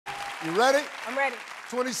You ready? I'm ready.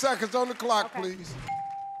 20 seconds on the clock, Okay. please.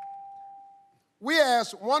 We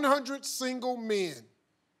asked 100 single men,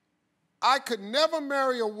 I could never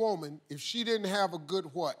marry a woman if she didn't have a good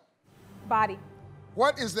what? Body.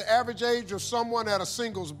 What is the average age of someone at a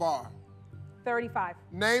singles bar? 35.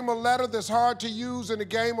 Name a letter that's hard to use in a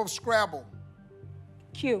game of Scrabble.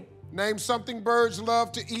 Q. Name something birds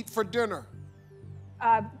love to eat for dinner.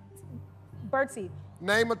 Birdseed.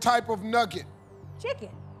 Name a type of nugget. Chicken.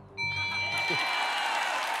 Yeah.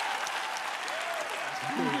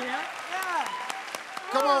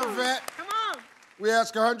 Come on, Vet. Come on. We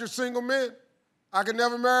asked 100 single men, I could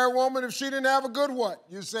never marry a woman if she didn't have a good what?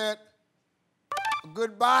 You said, a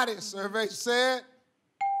good body. Survey said.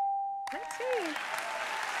 13.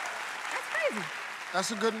 That's crazy.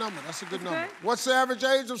 That's a good number. That's a good number. good. What's the average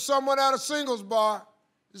age of someone at a singles bar?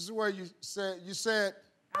 This is where you said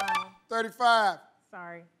 35.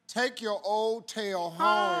 Sorry. Take your old tail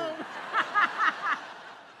home.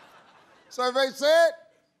 Survey said.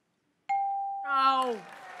 Oh.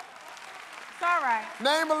 It's all right.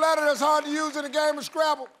 Name a letter that's hard to use in a game of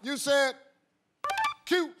Scrabble. You said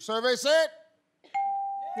Q. Survey said.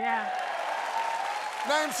 Yeah.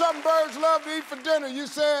 Name something birds love to eat for dinner. You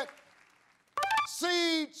said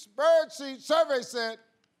seeds, bird seeds. Survey said.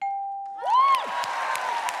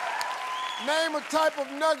 Name a type of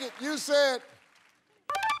nugget. You said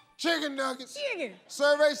chicken nuggets. Chicken.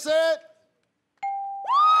 Survey said.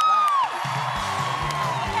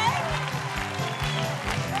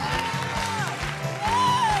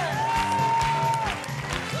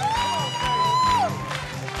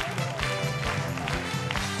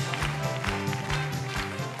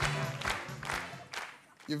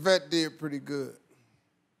 Yvette did pretty good.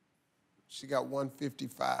 She got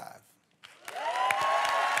 155.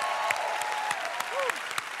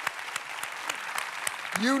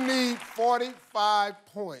 You need 45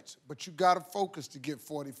 points, but you gotta focus to get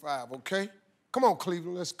 45, okay? Come on,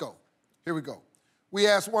 Cleveland, let's go. Here we go. We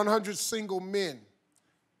asked 100 single men,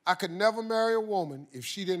 I could never marry a woman if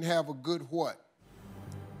she didn't have a good what?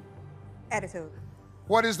 Attitude.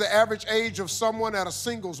 What is the average age of someone at a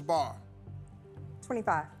singles bar?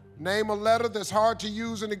 25. Name a letter that's hard to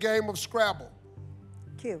use in a game of Scrabble.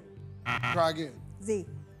 Q. Try again. Z.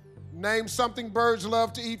 Name something birds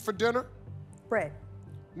love to eat for dinner. Bread.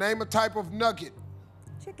 Name a type of nugget.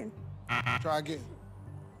 Chicken. Try again.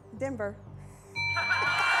 Denver.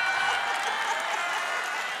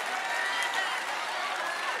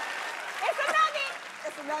 It's a nugget.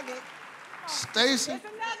 It's a nugget. Stacy, It's a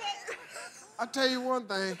nugget. I tell you one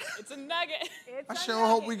thing. It's a nugget. I sure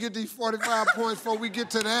hope we get these 45 points before we get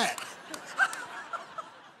to that.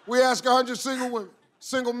 We asked 100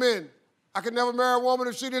 single men, I could never marry a woman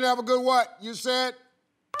if she didn't have a good what? You said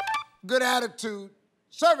good attitude.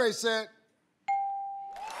 Survey said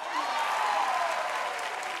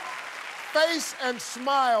face and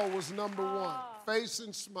smile was number one. Face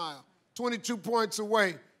and smile. 22 points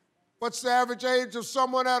away. What's the average age of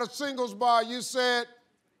someone at a singles bar? You said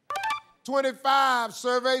 25.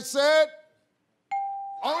 Survey said,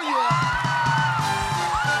 oh yeah.